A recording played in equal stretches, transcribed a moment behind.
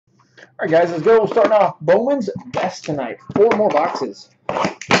All right, guys, let's go. Starting off Bowman's Best tonight. 4 more boxes.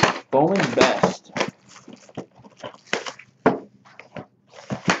 Bowman's Best.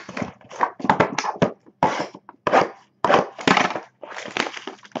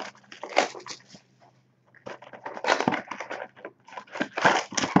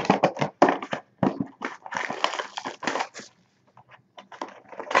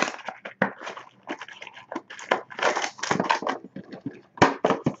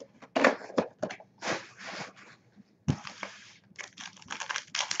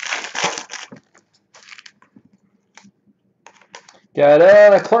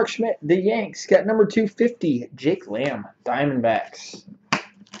 Got Clark Schmidt, the Yanks. Got number 250, Jake Lamb, Diamondbacks.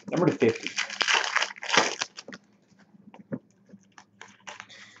 Number 250.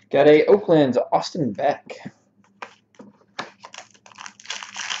 Got a Oakland's Austin Beck.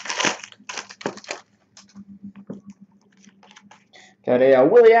 Got a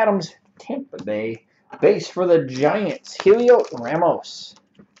Willie Adams, Tampa Bay. Base for the Giants, Helio Ramos.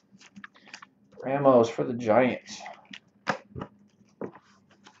 Ramos for the Giants.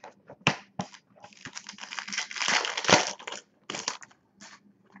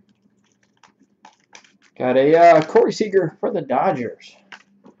 Got a Corey Seager for the Dodgers.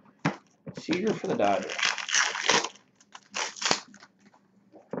 Seager for the Dodgers.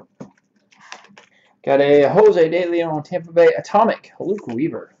 Got a Jose De Leon, Tampa Bay. Atomic, Luke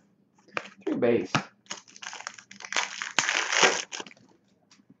Weaver. 3 base.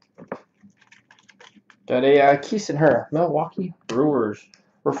 Got a Kiesenher, Milwaukee Brewers.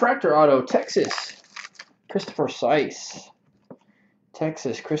 Refractor Auto, Texas, Christopher Seiss.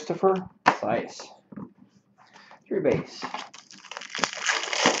 Texas, Christopher Seiss. 3 base.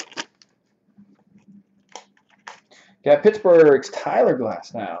 Got Pittsburgh's Tyler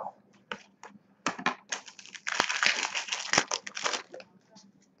Glass now.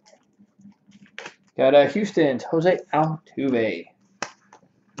 Got Houston's Jose Altuve.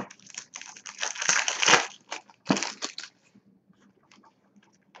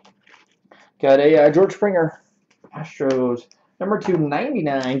 Got a George Springer, Astros, number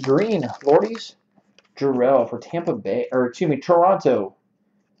 299, green, Lordy's, Jarrell for Tampa Bay, or excuse me, Toronto,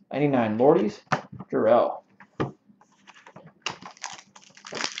 99, Lordy's, Jarrell.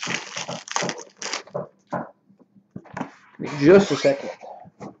 Just a second.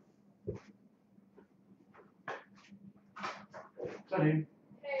 What's up, dude?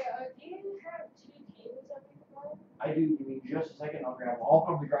 Hey, do you have 2 teams up in the world? I do. Give me just a second. I'll grab them all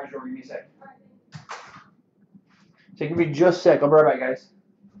from the garage door. Give me a sec. So give me just a sec. I'll be right back, guys.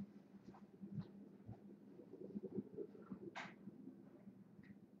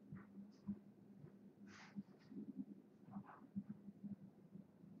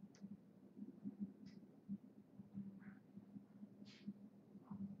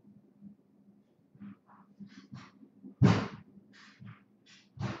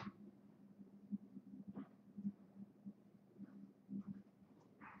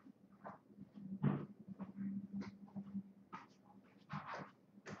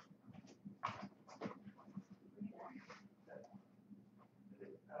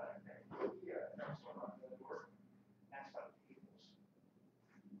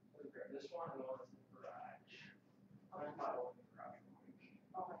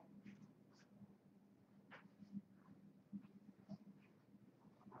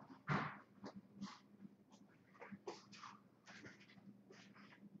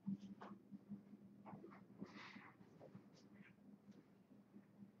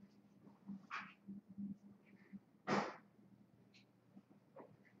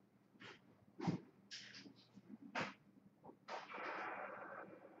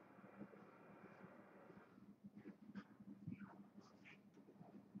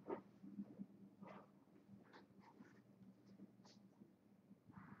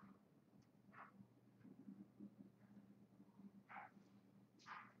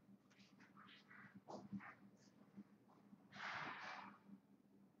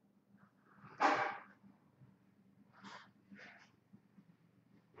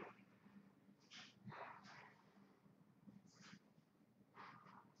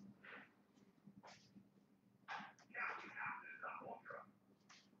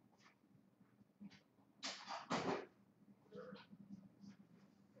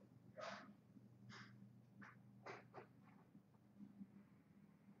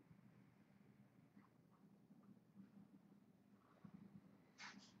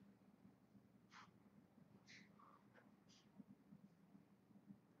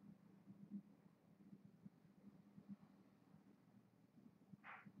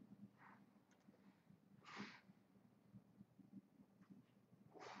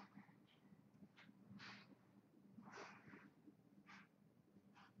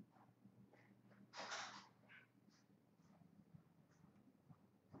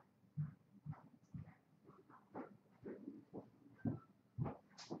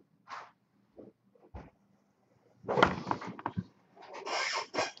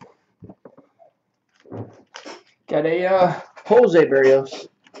 Got a Jose Barrios.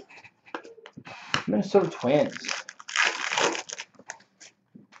 Minnesota Twins.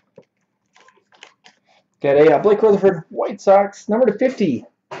 Got a Blake Rutherford White Sox. Number to 50.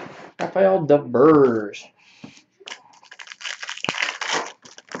 Rafael Devers.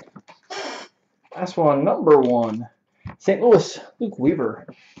 Last one, number 1. St. Louis, Luke Weaver.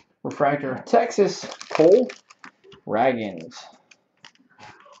 Refractor. Texas, Cole Ragans.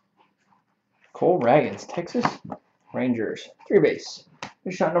 Cole Ragans, Texas Rangers. 3 base.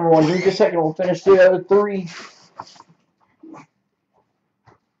 Here's shot number 1. Read the second. We'll finish the other 3.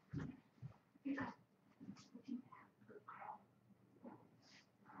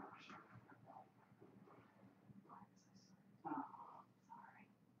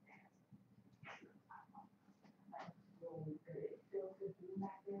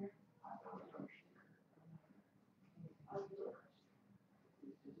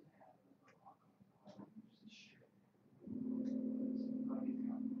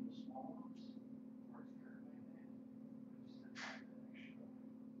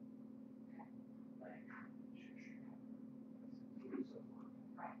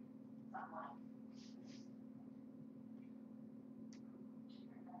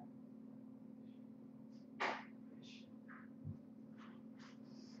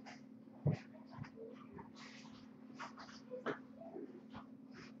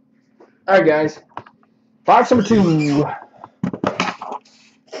 All right, guys. Box number 2.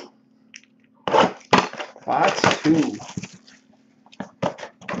 Box 2.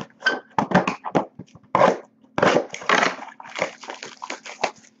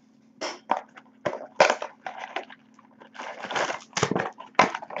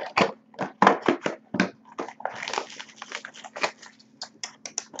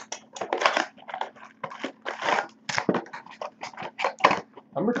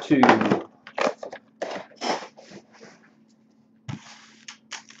 Number 2.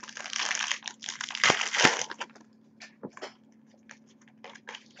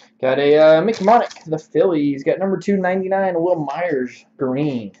 Got a McMonic, the Phillies. Got number 299, Will Myers,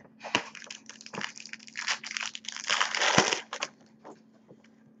 green.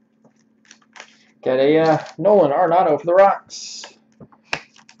 Got a Nolan Arenado for the Rocks.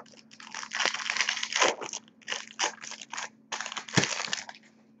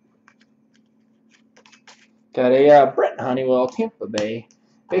 Got a Brent Honeywell, Tampa Bay.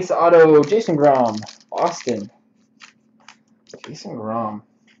 Base auto, Jason Grom, Boston. Jason Grom.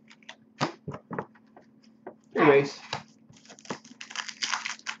 3 base.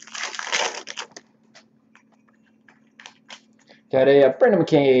 Got a Brendan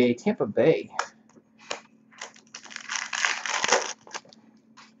McKay, Tampa Bay.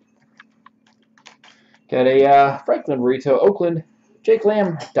 Got a Franklin Burrito, Oakland. Jake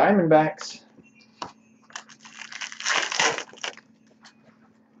Lamb, Diamondbacks.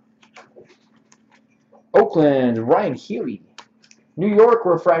 Oakland, Ryan Healy. New York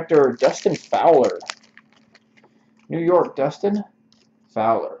Refractor, Dustin Fowler. New York, Dustin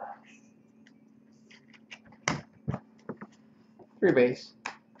Fowler. 3 base.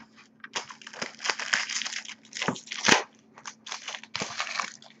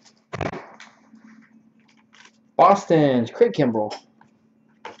 Boston's Craig Kimbrell.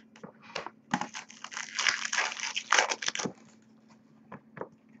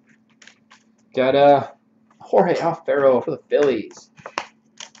 Got a Jorge Alfaro for the Phillies.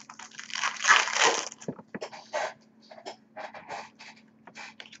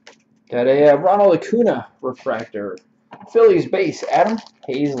 Got a Ronald Acuna refractor. Phillies base, Adam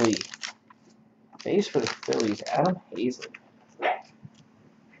Hazley. Base for the Phillies, Adam Hazley.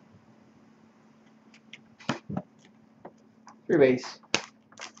 Three base.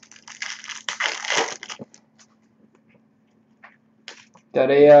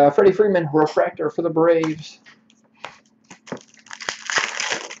 Got a Freddie Freeman refractor for the Braves.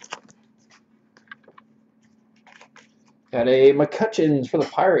 Got a McCutcheons for the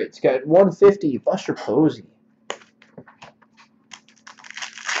Pirates. Got 150, Buster Posey.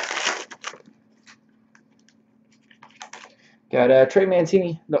 Got Trey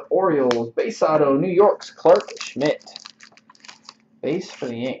Mancini, the Orioles. Base auto, New York's Clark Schmidt. Base for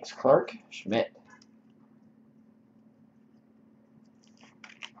the Yanks, Clark Schmidt.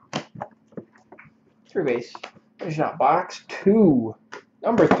 Three base. Finishing out box 2,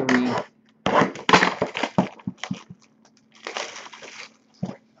 number 3.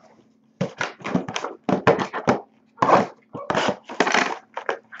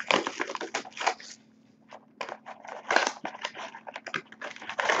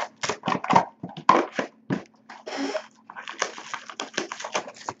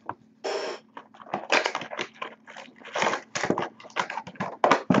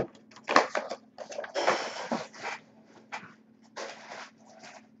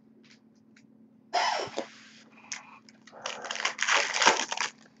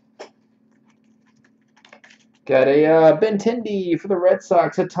 Got a Benintendi for the Red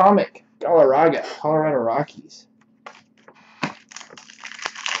Sox. Atomic. Colorado Rockies.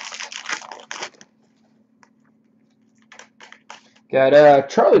 Got a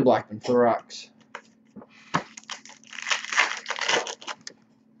Charlie Blackmon for the Rocks.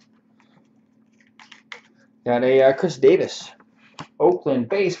 Got a Chris Davis. Oakland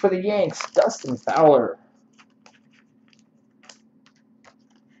base for the Yanks. Dustin Fowler.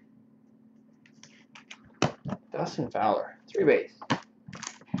 Dustin Fowler. 3 base.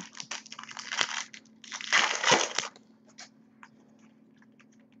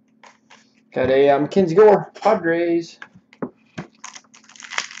 Got a Mackenzie Gore. Padres.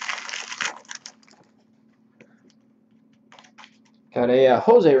 Got a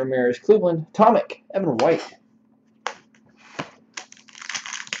Jose Ramirez. Cleveland. Atomic. Evan White.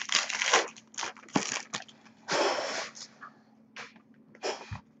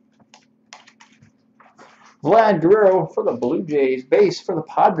 Vlad Guerrero for the Blue Jays. Base for the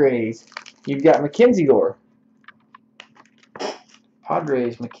Padres. You've got Mackenzie Gore.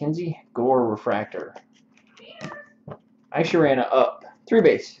 Padres, Mackenzie Gore refractor. Ishirana up. 3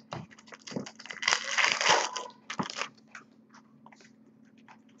 base.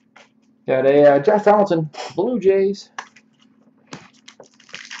 Got a Josh Donaldson. Blue Jays.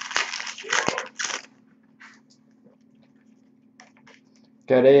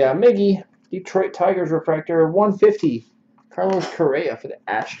 Got a Miggy. Detroit Tigers refractor. 150. Carlos Correa for the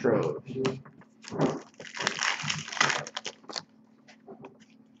Astros.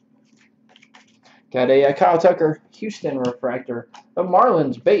 Got a Kyle Tucker, Houston refractor. The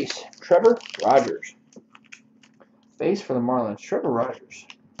Marlins base, Trevor Rogers. Base for the Marlins, Trevor Rogers.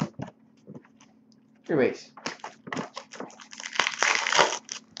 3 base.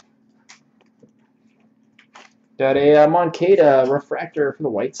 Got a Moncada refractor for the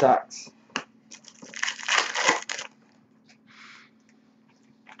White Sox.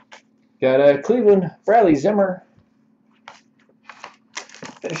 Got a Cleveland, Bradley Zimmer.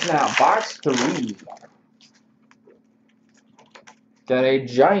 Finishing out box 3. Got a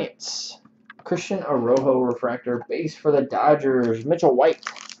Giants, Christian Arojo refractor. Base for the Dodgers, Mitchell White.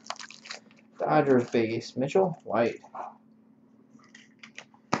 Dodgers base, Mitchell White.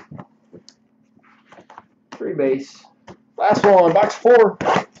 3 base. Last one, box 4.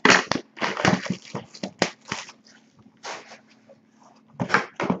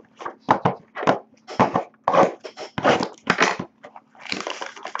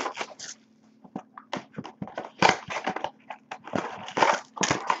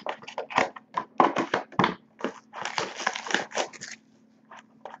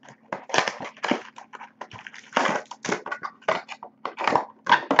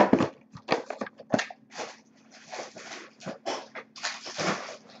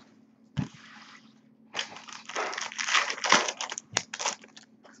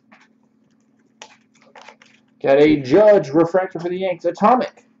 Got a Judge refractor for the Yanks.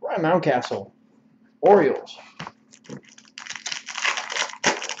 Atomic, Ryan Mountcastle. Orioles.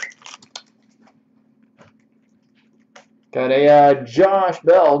 Got a Josh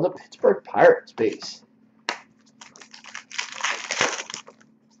Bell, the Pittsburgh Pirates base.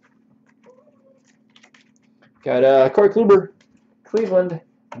 Got Corey Kluber, Cleveland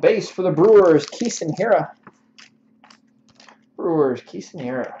base for the Brewers. Keeson Hira. Brewers, Keeson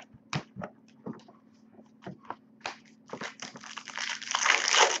Hira.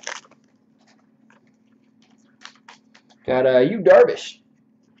 Got Yu Darvish,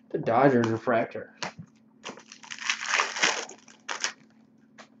 the Dodgers refractor.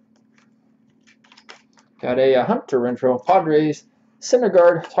 Got a Hunter Renfroe, Padres.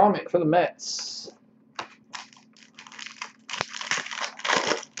 Syndergaard, Atomic for the Mets.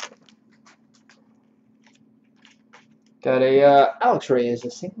 Got a Alex Reyes,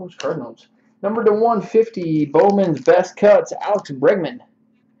 the St. Louis Cardinals. Number to 150, Bowman's Best Cuts, Alex Bregman.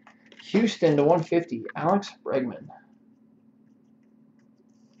 Houston to 150, Alex Bregman.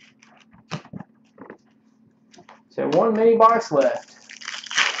 So 1 mini box left.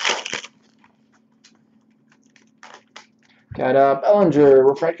 Got Bellinger,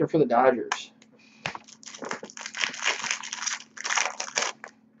 refractor for the Dodgers.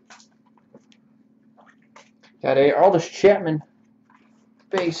 Got a Aroldis Chapman,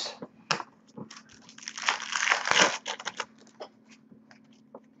 base.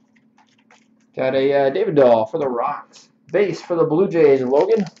 Got a David Dahl for the Rocks. Base for the Blue Jays,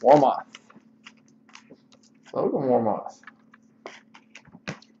 Logan Warmoth. Logan Warmoth.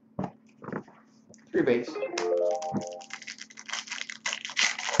 3 base.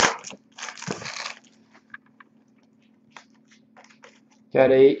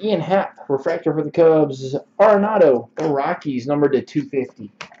 Got a Ian Happ refractor for the Cubs. Arenado, the Rockies, numbered to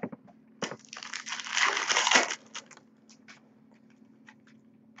 250.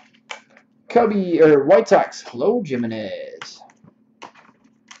 White Sox, Low Jimenez.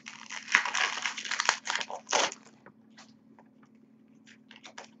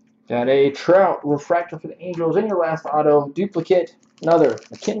 Got a Trout refractor for the Angels. And your last auto duplicate, another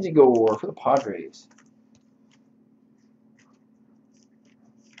Mackenzie Gore for the Padres.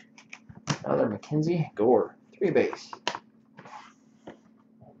 Another Mackenzie Gore, 3-base.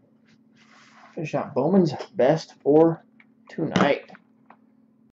 Finish out Bowman's best for tonight.